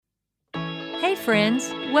Hey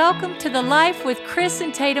friends, welcome to the Life with Chris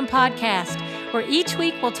and Tatum podcast, where each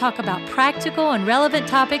week we'll talk about practical and relevant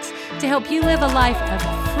topics to help you live a life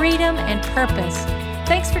of freedom and purpose.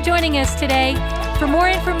 Thanks for joining us today. For more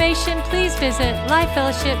information, please visit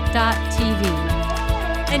lifefellowship.tv.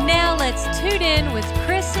 And now let's tune in with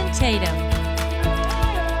Chris and Tatum.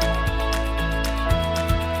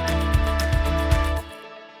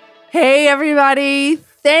 Hey everybody,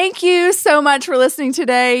 thank you so much for listening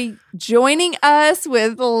today, joining us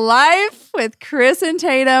with Life with Chris and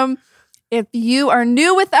Tatum. If you are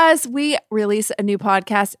new with us, we release a new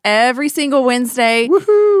podcast every single Wednesday.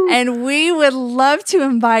 Woohoo! And we would love to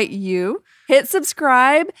invite you, hit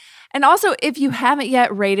subscribe. And also, if you haven't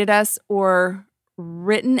yet rated us or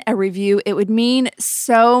written a review, it would mean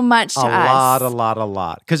so much to us. A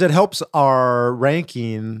lot. Because it helps our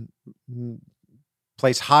ranking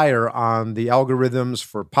place higher on the algorithms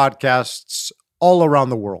for podcasts all around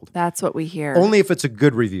the world. That's what we hear. Only if it's a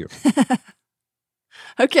good review.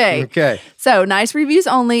 Okay. So nice reviews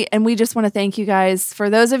only. And we just want to thank you guys for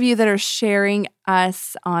those of you that are sharing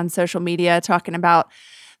us on social media, talking about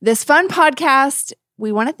this fun podcast.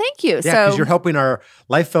 We want to thank you. Yeah, because you're helping our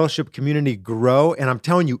Life Fellowship community grow. And I'm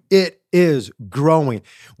telling you, it is growing.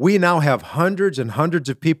 We now have hundreds and hundreds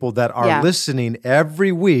of people that are listening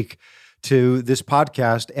every week to this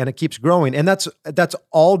podcast, and it keeps growing. And that's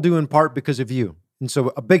all due in part because of you. And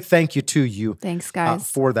so a big thank you to you. Thanks, guys.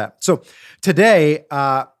 For that. So today,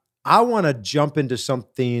 I want to jump into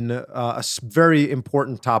something, a very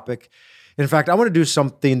important topic. In fact, I want to do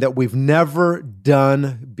something that we've never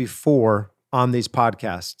done before on these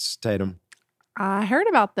podcasts, Tatum. I heard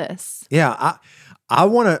about this. Yeah, I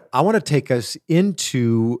want to take us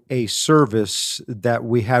into a service that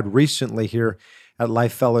we had recently here at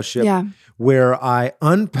Life Fellowship, where I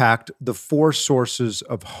unpacked the 4 sources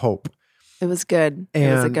of hope. It was good.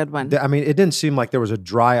 It was a good one. It didn't seem like there was a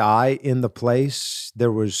dry eye in the place.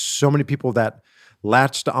 There was so many people that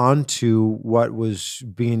latched onto what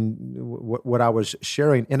I was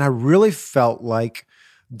sharing, and I really felt like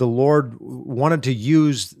the Lord wanted to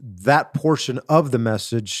use that portion of the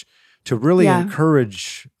message to really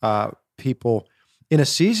encourage people in a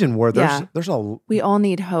season where we all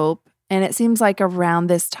need hope. And it seems like around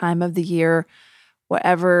this time of the year,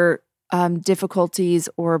 whatever difficulties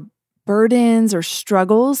or burdens or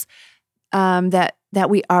struggles that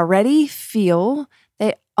we already feel,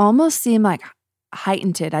 they almost seem like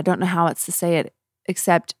heightened. I don't know how else to say it,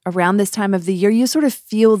 except around this time of the year, you sort of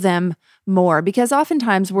feel them more, because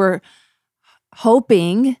oftentimes we're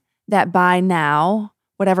hoping that by now,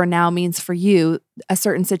 whatever now means for you, a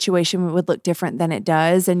certain situation would look different than it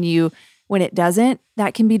does. And when it doesn't,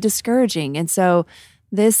 that can be discouraging. And so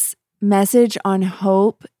this message on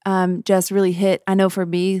hope just really hit, I know for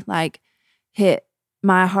me, hit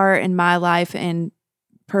my heart and my life in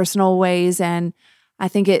personal ways. And I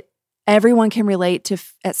think everyone can relate to,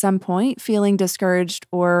 at some point, feeling discouraged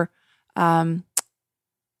or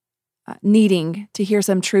needing to hear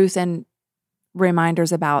some truth and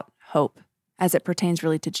reminders about hope as it pertains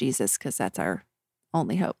really to Jesus, because that's our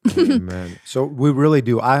only hope. Amen. So we really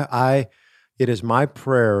do. It is my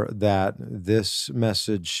prayer that this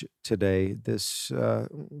message today, this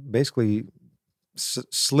basically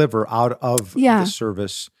sliver out of the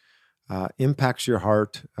service, impacts your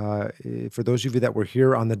heart. For those of you that were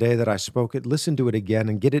here on the day that I spoke it, listen to it again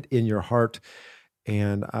and get it in your heart.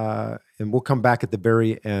 And we'll come back at the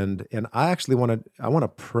very end. And I actually want to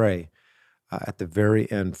pray at the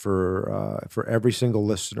very end for every single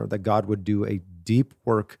listener, that God would do a deep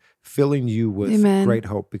work filling you with great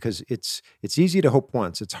hope, because it's easy to hope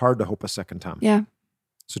once. It's hard to hope a second time. Yeah.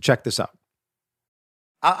 So check this out.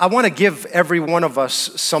 I want to give every one of us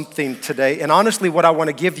something today. And honestly, what I want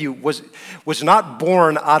to give you was not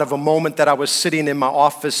born out of a moment that I was sitting in my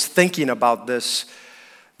office thinking about this.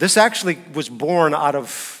 This actually was born out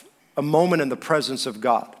of a moment in the presence of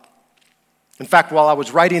God. In fact, while I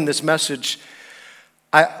was writing this message,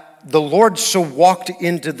 the Lord so walked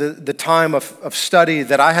into the time of study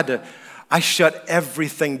that I shut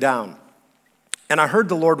everything down. And I heard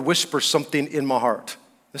the Lord whisper something in my heart.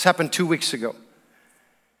 This happened 2 weeks ago.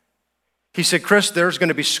 He said, Chris, there's going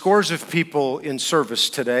to be scores of people in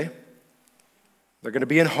service today. They're going to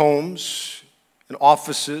be in homes, in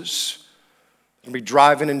offices. They're going to be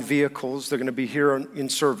driving in vehicles. They're going to be here in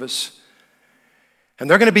service. And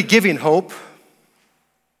they're going to be giving hope,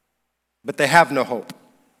 but they have no hope.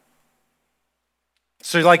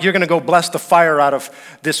 So you're going to go bless the fire out of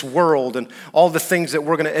this world and all the things that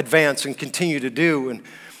we're going to advance and continue to do. And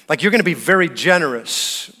you're going to be very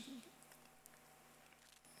generous.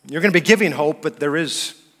 You're going to be giving hope, but there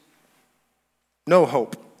is no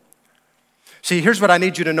hope. See, here's what I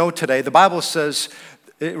need you to know today. The Bible says,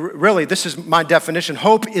 really, this is my definition.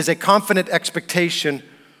 Hope is a confident expectation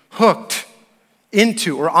hooked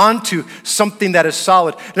into or onto something that is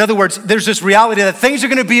solid. In other words, there's this reality that things are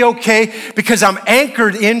going to be okay because I'm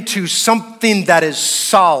anchored into something that is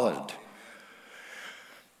solid.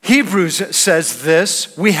 Hebrews says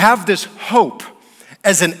this, we have this hope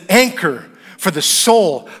as an anchor for the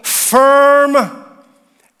soul, firm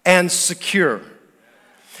and secure.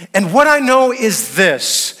 And what I know is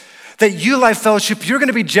this, that you, Life Fellowship, you're going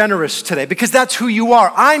to be generous today because that's who you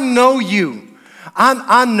are. I know you.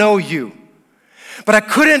 I know you. But I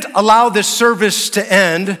couldn't allow this service to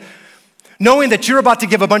end knowing that you're about to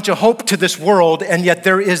give a bunch of hope to this world, and yet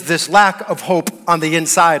there is this lack of hope on the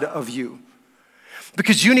inside of you.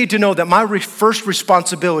 Because you need to know that my first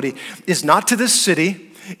responsibility is not to this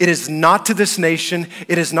city, it is not to this nation,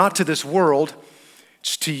 it is not to this world,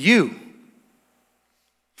 it's to you.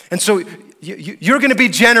 And so you're going to be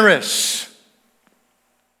generous.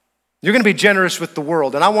 You're going to be generous with the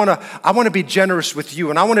world, and I want to be generous with you,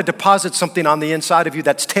 and I want to deposit something on the inside of you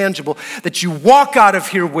that's tangible, that you walk out of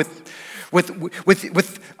here with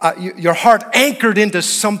your heart anchored into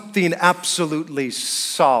something absolutely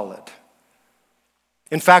solid.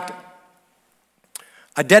 In fact,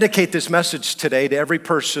 I dedicate this message today to every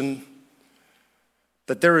person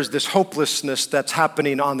that there is this hopelessness that's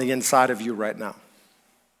happening on the inside of you right now.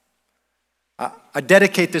 I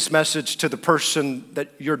dedicate this message to the person that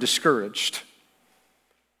you're discouraged.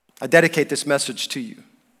 I dedicate this message to you.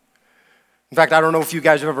 In fact, I don't know if you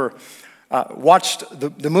guys have ever watched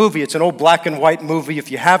the movie. It's an old black and white movie.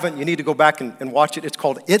 If you haven't, you need to go back and watch it. It's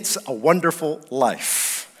called It's a Wonderful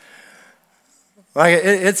Life.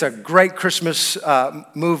 It's a great Christmas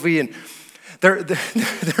movie, and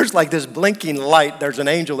there's like this blinking light. There's an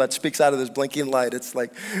angel that speaks out of this blinking light. It's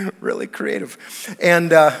like really creative.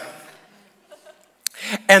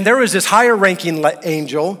 And there is this higher ranking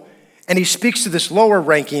angel, and he speaks to this lower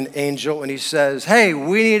ranking angel, and he says, hey,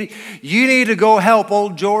 you need to go help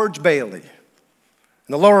old George Bailey. And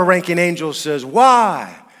the lower ranking angel says,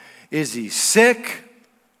 why? Is he sick?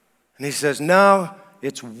 And he says, no,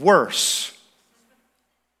 it's worse.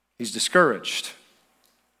 He's discouraged.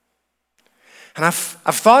 And I've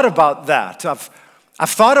thought about that. I've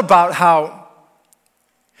thought about how,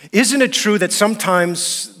 isn't it true that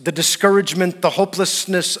sometimes the discouragement, the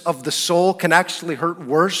hopelessness of the soul can actually hurt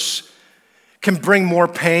worse, can bring more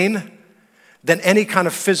pain than any kind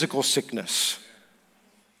of physical sickness?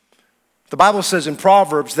 The Bible says in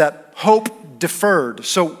Proverbs that hope deferred,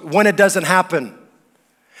 so when it doesn't happen,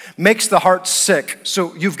 makes the heart sick.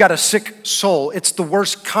 So you've got a sick soul. It's the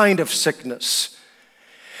worst kind of sickness.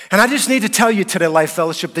 And I just need to tell you today, Life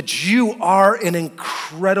Fellowship, that you are an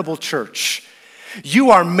incredible church.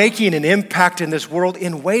 You are making an impact in this world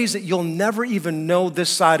in ways that you'll never even know this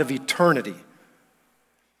side of eternity.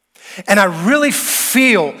 And I really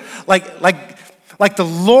feel like the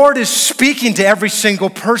Lord is speaking to every single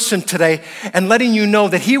person today and letting you know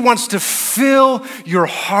that He wants to fill your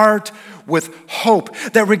heart with hope,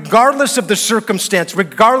 that regardless of the circumstance,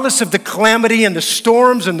 regardless of the calamity and the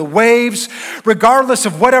storms and the waves, regardless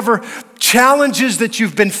of whatever challenges that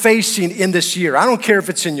you've been facing in this year, I don't care if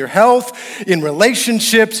it's in your health, in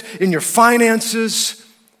relationships, in your finances,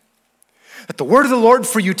 that the word of the Lord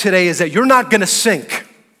for you today is that you're not going to sink.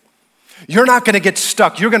 You're not going to get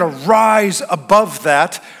stuck. You're going to rise above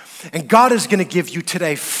that, and God is going to give you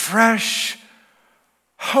today fresh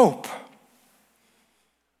hope.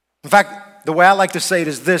 In fact, the way I like to say it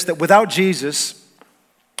is this, that without Jesus,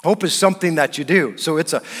 hope is something that you do. So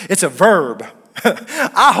it's a verb.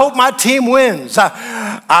 I hope my team wins.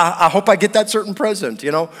 I hope I get that certain present,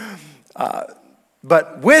 you know.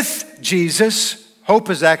 But with Jesus,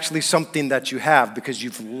 hope is actually something that you have because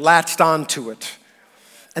you've latched onto it.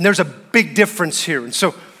 And there's a big difference here. And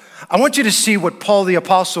so I want you to see what Paul the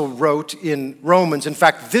Apostle wrote in Romans. In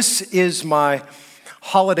fact, this is my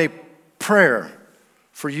holiday prayer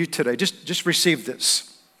for you today. Just receive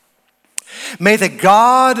this. May the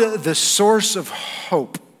God, the source of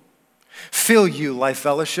hope, fill you, Life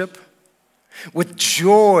Fellowship, with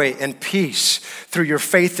joy and peace through your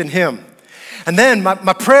faith in Him. And then my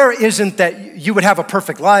prayer isn't that you would have a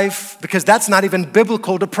perfect life, because that's not even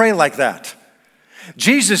biblical to pray like that.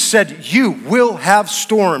 Jesus said you will have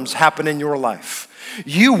storms happen in your life.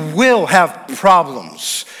 You will have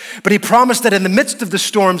problems. But He promised that in the midst of the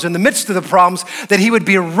storms, in the midst of the problems, that He would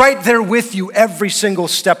be right there with you every single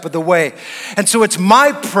step of the way. And so it's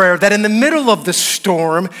my prayer that in the middle of the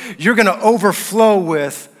storm, you're going to overflow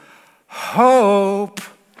with hope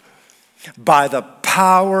by the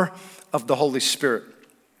power of the Holy Spirit.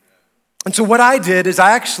 And so what I did is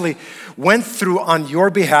I actually went through on your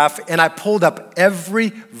behalf, and I pulled up every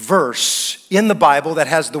verse in the Bible that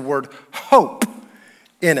has the word hope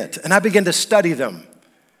in it. And I began to study them.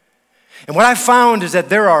 And what I found is that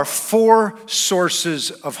there are 4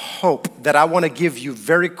 sources of hope that I want to give you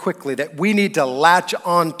very quickly that we need to latch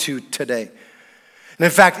onto today. And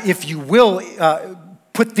in fact, if you will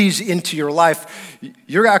put these into your life,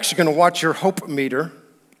 you're actually going to watch your hope meter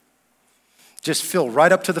just fill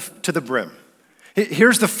right up to the brim.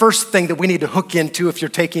 Here's the first thing that we need to hook into if you're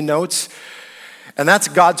taking notes, and that's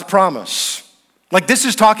God's promise. Like, this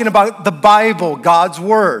is talking about the Bible, God's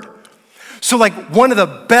word. So like, one of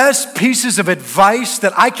the best pieces of advice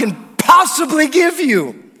that I can possibly give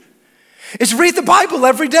you is read the Bible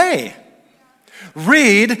every day.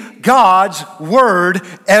 Read God's word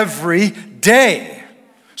every day.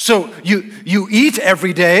 So you eat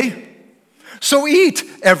every day, so eat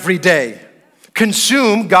every day.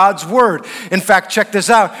 Consume God's word. In fact, check this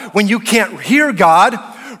out. When you can't hear God,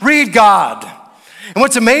 read God. And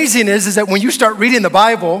what's amazing is that when you start reading the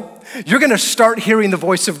Bible, you're going to start hearing the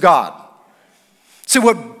voice of God. So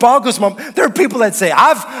what boggles my mind, there are people that say,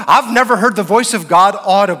 I've never heard the voice of God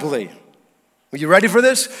audibly. Are you ready for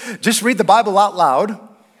this? Just read the Bible out loud.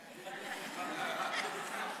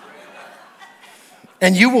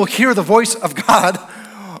 And you will hear the voice of God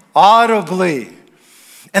audibly.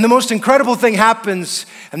 And the most incredible thing happens,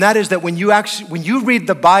 and that is that when you read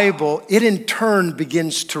the Bible, it in turn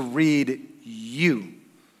begins to read you.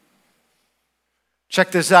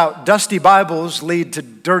 Check this out. Dusty Bibles lead to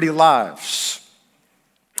dirty lives.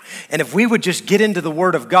 And if we would just get into the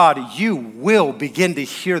Word of God, you will begin to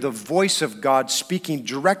hear the voice of God speaking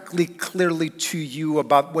directly, clearly to you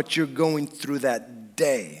about what you're going through that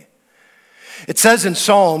day. It says in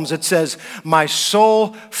Psalms, it says, my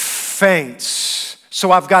soul faints.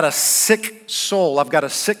 So I've got a sick soul. I've got a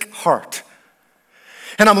sick heart.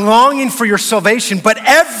 And I'm longing for your salvation, but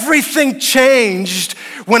everything changed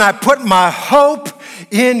when I put my hope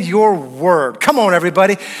in your word. Come on,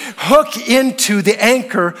 everybody. Hook into the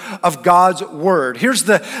anchor of God's word. Here's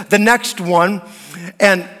the next one.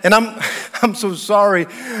 And I'm so sorry,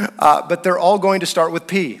 but they're all going to start with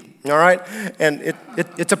P, all right? And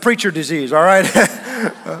it's a preacher disease, all right?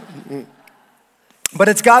 But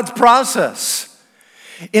it's God's process.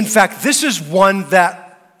 In fact, this is one that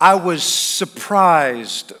I was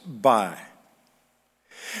surprised by.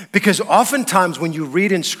 Because oftentimes when you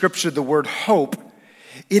read in Scripture the word hope,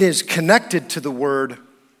 it is connected to the word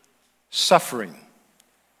suffering.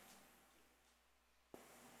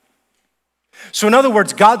 So in other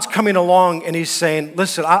words, God's coming along and he's saying,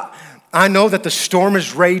 listen, I know that the storm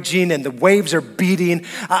is raging and the waves are beating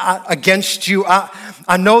against you.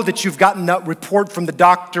 I know that you've gotten that report from the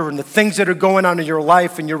doctor and the things that are going on in your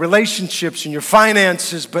life and your relationships and your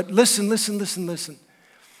finances. But listen. It's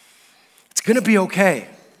going to be okay.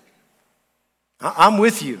 I'm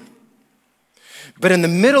with you. But in the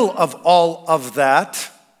middle of all of that,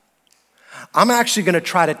 I'm actually going to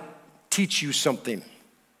try to teach you something.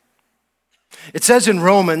 It says in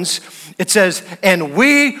Romans, it says, and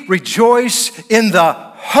we rejoice in the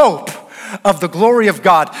hope of the glory of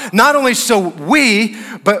God. Not only so we,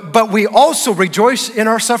 but we also rejoice in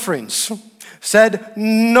our sufferings. Said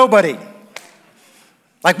nobody.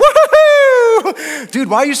 Like, woohoo! Dude,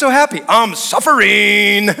 why are you so happy? I'm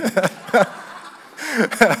suffering.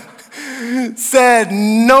 Said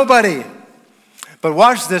nobody. But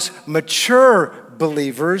watch this, mature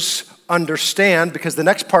believers understand, because the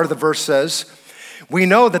next part of the verse says, we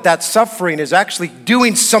know that suffering is actually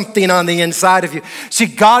doing something on the inside of you. See,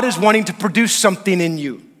 God is wanting to produce something in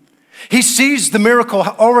you. He sees the miracle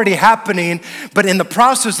already happening, but in the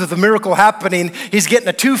process of the miracle happening, he's getting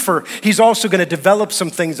a twofer. He's also going to develop some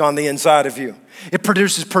things on the inside of you. It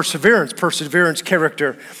produces perseverance,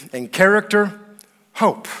 character, and character,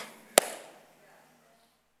 hope.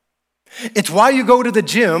 It's why you go to the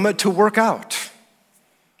gym to work out.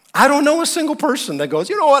 I don't know a single person that goes,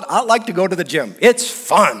 you know what, I like to go to the gym. It's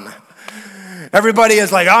fun. Everybody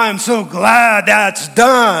is like, I am so glad that's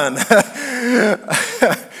done.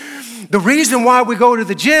 The reason why we go to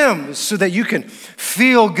the gym is so that you can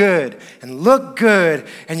feel good and look good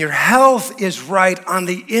and your health is right on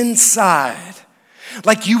the inside.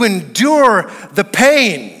 Like you endure the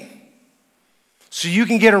pain so you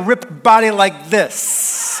can get a ripped body like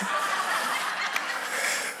this.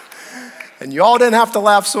 And y'all didn't have to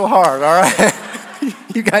laugh so hard, all right?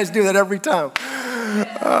 You guys do that every time.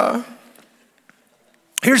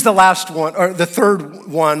 Here's the last one, or the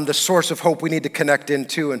third one, the source of hope we need to connect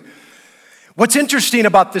into. And what's interesting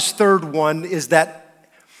about this third one is that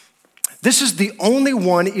this is the only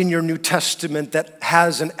one in your New Testament that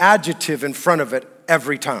has an adjective in front of it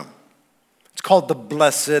every time. It's called the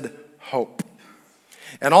blessed hope.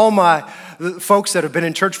 And all my folks that have been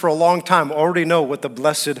in church for a long time already know what the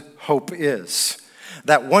blessed hope is.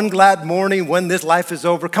 That one glad morning when this life is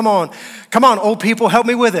over. Come on, old people, help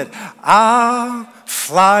me with it. I'll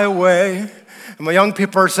fly away. And my young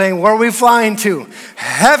people are saying, where are we flying to?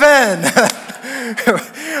 Heaven.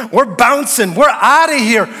 We're bouncing. We're out of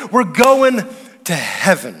here. We're going to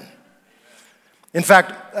heaven. In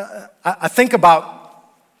fact, I think about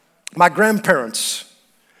my grandparents.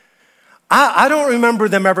 I don't remember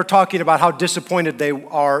them ever talking about how disappointed they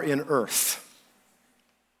are in earth.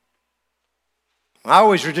 I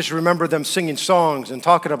always just remember them singing songs and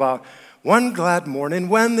talking about one glad morning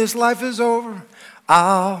when this life is over,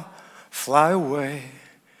 I'll fly away.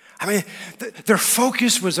 I mean, their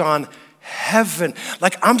focus was on heaven.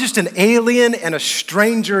 Like, I'm just an alien and a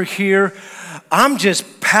stranger here. I'm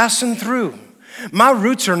just passing through. My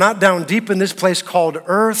roots are not down deep in this place called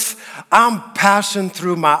earth. I'm passing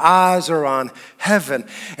through. My eyes are on heaven.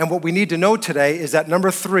 And what we need to know today is that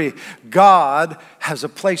number 3, God has a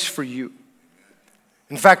place for you.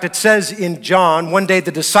 In fact, it says in John, one day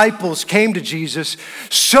the disciples came to Jesus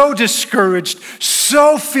so discouraged,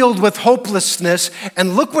 so filled with hopelessness,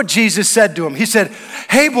 and look what Jesus said to them. He said,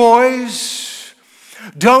 hey boys,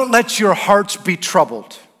 don't let your hearts be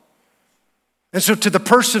troubled. And so to the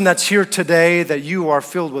person that's here today that you are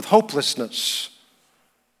filled with hopelessness,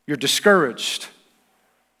 you're discouraged,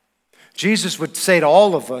 Jesus would say to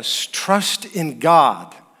all of us, trust in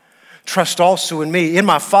God, trust also in me. In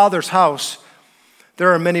my Father's house,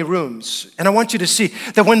 there are many rooms. And I want you to see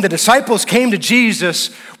that when the disciples came to Jesus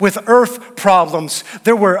with earth problems,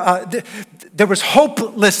 there was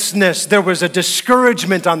hopelessness. There was a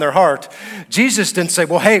discouragement on their heart. Jesus didn't say,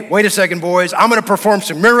 well, hey, wait a second, boys. I'm going to perform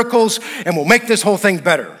some miracles and we'll make this whole thing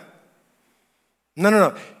better.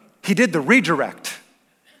 No. He did the redirect.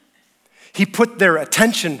 He put their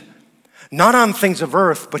attention not on things of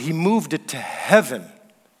earth, but he moved it to heaven.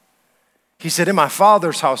 He said, in my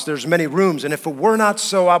Father's house, there's many rooms. And if it were not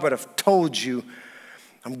so, I would have told you,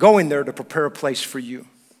 I'm going there to prepare a place for you.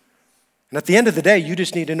 And at the end of the day, you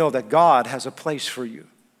just need to know that God has a place for you.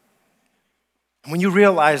 And when you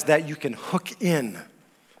realize that, you can hook in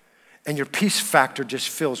and your peace factor just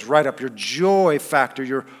fills right up. Your joy factor,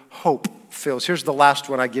 your hope fills. Here's the last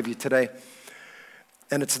one I give you today.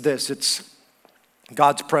 And it's this, it's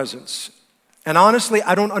God's presence. And honestly,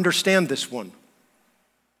 I don't understand this one.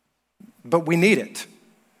 But we need it.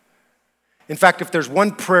 In fact, if there's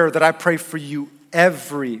one prayer that I pray for you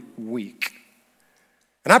every week,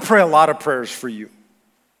 and I pray a lot of prayers for you,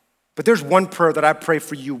 but there's one prayer that I pray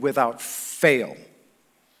for you without fail.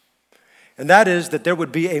 And that is that there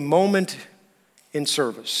would be a moment in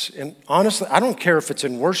service. And honestly, I don't care if it's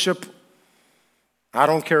in worship. I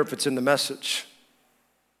don't care if it's in the message.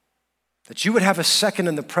 That you would have a second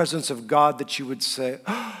in the presence of God that you would say,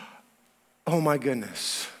 oh my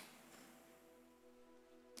goodness.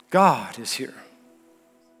 God is here.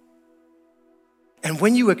 And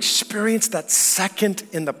when you experience that second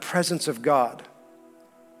in the presence of God,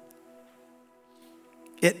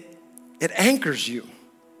 it anchors you.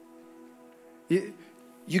 You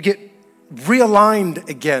get realigned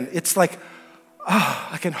again. It's like,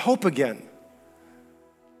 I can hope again.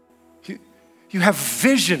 You have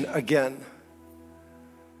vision again.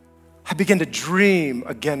 I begin to dream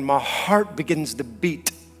again. My heart begins to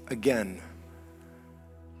beat again.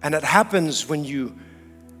 And it happens when you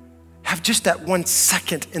have just that 1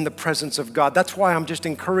 second in the presence of God. That's why I'm just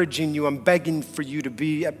encouraging you. I'm begging for you to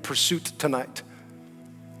be at Pursuit tonight.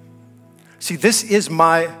 See, this is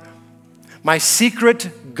my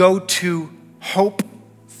secret go-to hope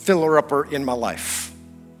filler-upper in my life.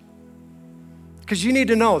 Because you need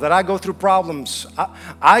to know that I go through problems.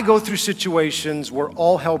 I go through situations where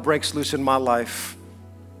all hell breaks loose in my life.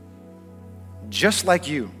 Just like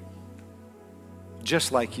you.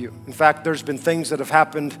 Just like you. In fact, there's been things that have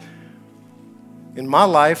happened in my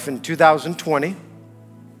life in 2020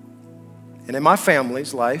 and in my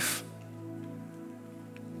family's life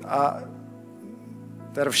that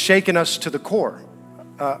have shaken us to the core.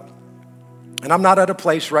 And I'm not at a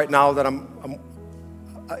place right now that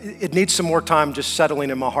it needs some more time just settling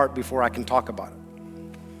in my heart before I can talk about it.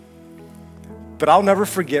 But I'll never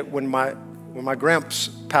forget when my Gramps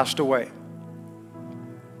passed away.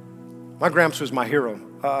 My Gramps was my hero.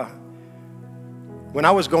 When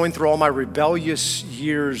I was going through all my rebellious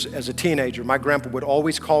years as a teenager, my grandpa would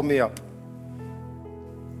always call me up.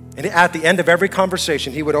 And at the end of every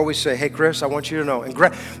conversation, he would always say, hey, Chris, I want you to know. And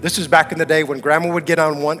this is back in the day when grandma would get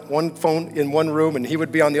on one phone in one room and he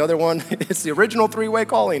would be on the other one. It's the original 3-way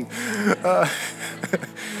calling.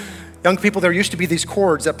 Young people, there used to be these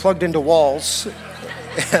cords that plugged into walls,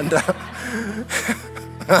 and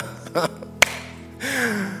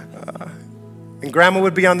and Grandma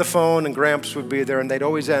would be on the phone, and Gramps would be there, and they'd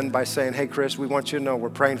always end by saying, "Hey, Chris, we want you to know we're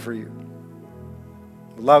praying for you.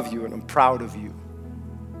 We love you, and I'm proud of you."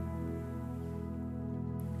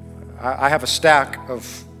 I have a stack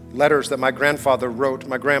of letters that my Gramps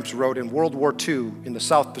wrote in World War II in the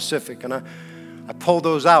South Pacific, and I pull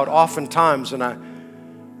those out oftentimes, and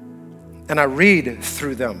I read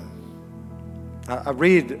through them. I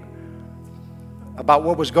read about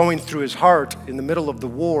what was going through his heart in the middle of the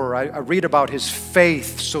war. I read about his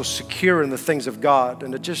faith so secure in the things of God,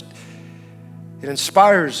 and it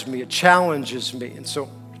inspires me, it challenges me. And so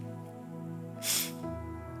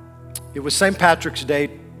it was St. Patrick's Day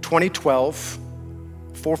 2012,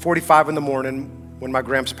 4:45 in the morning when my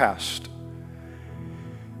Gramps passed.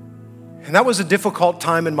 And that was a difficult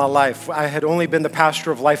time in my life. I had only been the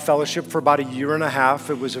pastor of Life Fellowship for about a year and a half.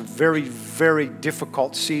 It was a very, very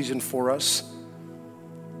difficult season for us.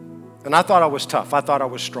 And I thought I was tough. I thought I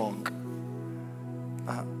was strong.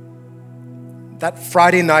 That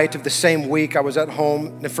Friday night of the same week, I was at home,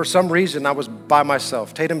 and for some reason, I was by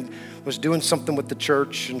myself. Tatum was doing something with the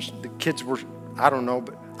church, and the kids were, I don't know,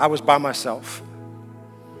 but I was by myself.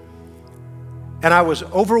 And I was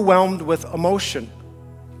overwhelmed with emotion.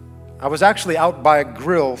 I was actually out by a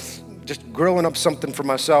grill, just grilling up something for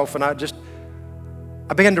myself, and I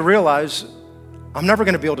began to realize I'm never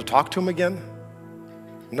going to be able to talk to him again.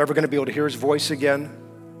 I'm never going to be able to hear his voice again.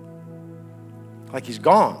 Like he's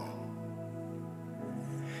gone.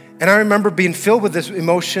 And I remember being filled with this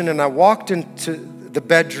emotion, and I walked into the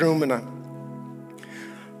bedroom, and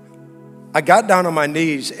I got down on my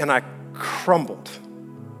knees, and I crumbled.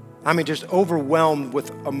 I mean, just overwhelmed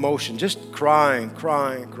with emotion, just crying.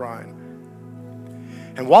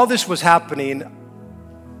 And while this was happening,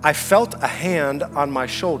 I felt a hand on my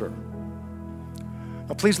shoulder.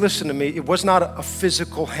 Now, please listen to me. It was not a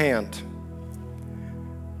physical hand,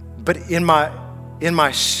 but in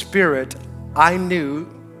my spirit, I knew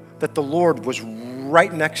that the Lord was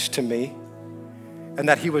right next to me, and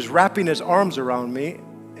that he was wrapping his arms around me,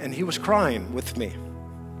 and he was crying with me.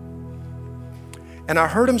 And I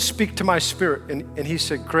heard him speak to my spirit, and he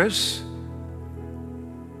said, "Chris,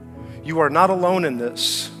 you are not alone in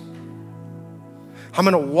this. I'm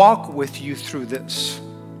going to walk with you through this.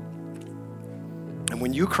 And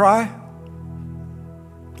when you cry,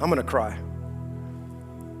 I'm going to cry."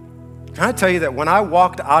 Can I tell you that when I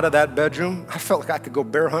walked out of that bedroom, I felt like I could go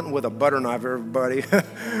bear hunting with a butter knife, everybody.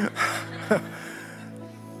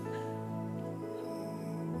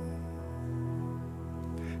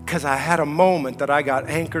 Because I had a moment that I got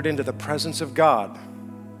anchored into the presence of God.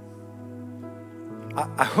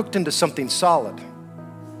 I hooked into something solid.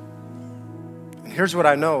 And here's what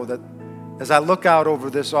I know, that as I look out over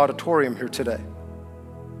this auditorium here today,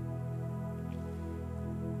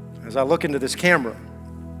 as I look into this camera,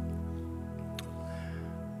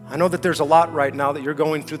 I know that there's a lot right now that you're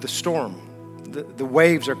going through the storm. The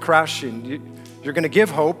waves are crashing. You're going to give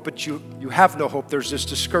hope, but you have no hope. There's this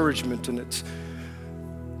discouragement, and it's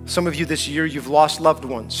some of you this year, you've lost loved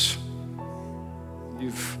ones.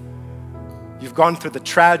 You've gone through the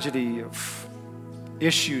tragedy of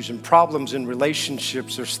issues and problems in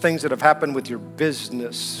relationships. There's things that have happened with your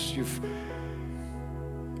business.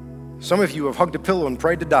 Some of you have hugged a pillow and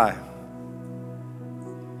prayed to die.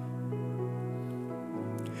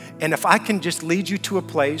 And if I can just lead you to a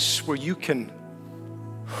place where you can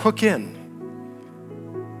hook in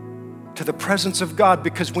to the presence of God,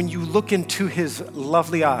 because when you look into his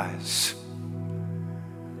lovely eyes,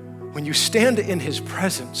 when you stand in his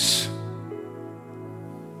presence,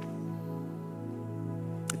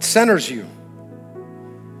 it centers you,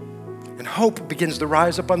 and hope begins to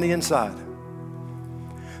rise up on the inside.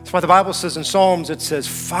 That's why the Bible says in Psalms, it says,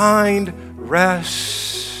 "Find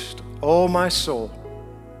rest, O my soul."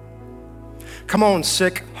 Come on,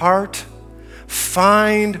 sick heart,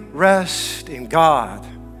 find rest in God,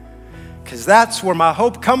 because that's where my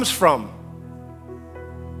hope comes from.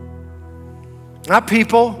 Not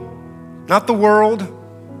people, not the world.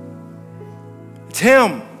 It's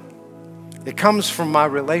him. It comes from my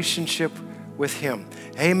relationship with him.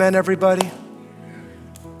 Amen, everybody?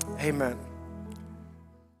 Amen.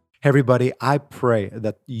 Hey, everybody, I pray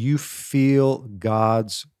that you feel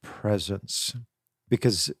God's presence,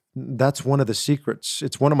 because that's one of the secrets.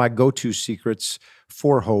 It's one of my go-to secrets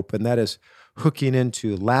for hope, and that is latching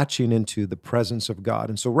into the presence of God.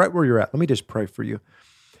 And so right where you're at, let me just pray for you.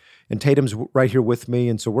 And Tatum's right here with me,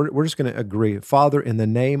 and so we're just going to agree. Father, in the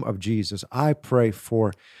name of Jesus, I pray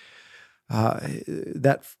for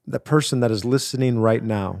that person that is listening right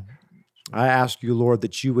now, I ask you, Lord,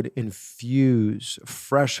 that you would infuse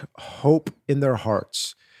fresh hope in their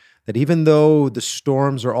hearts, that even though the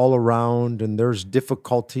storms are all around and there's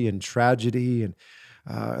difficulty and tragedy and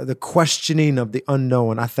the questioning of the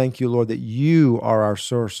unknown, I thank you, Lord, that you are our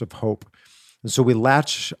source of hope. And so we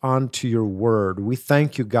latch onto your word. We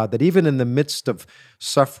thank you, God, that even in the midst of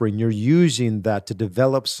suffering, you're using that to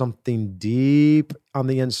develop something deep on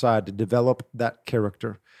the inside, to develop that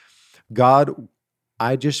character. God,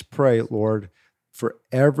 I just pray, Lord, for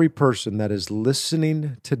every person that is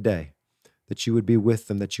listening today, that you would be with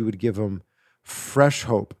them, that you would give them fresh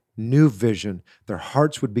hope, new vision. Their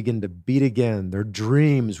hearts would begin to beat again. Their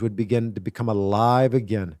dreams would begin to become alive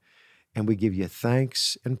again. And we give you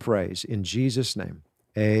thanks and praise in Jesus' name.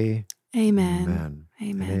 Amen. Amen.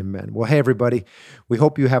 Amen. Amen. Well, hey, everybody, we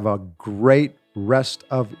hope you have a great rest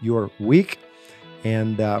of your week.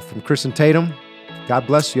 And from Chris and Tatum, God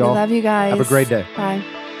bless you all. We love you guys. Have a great day. Bye.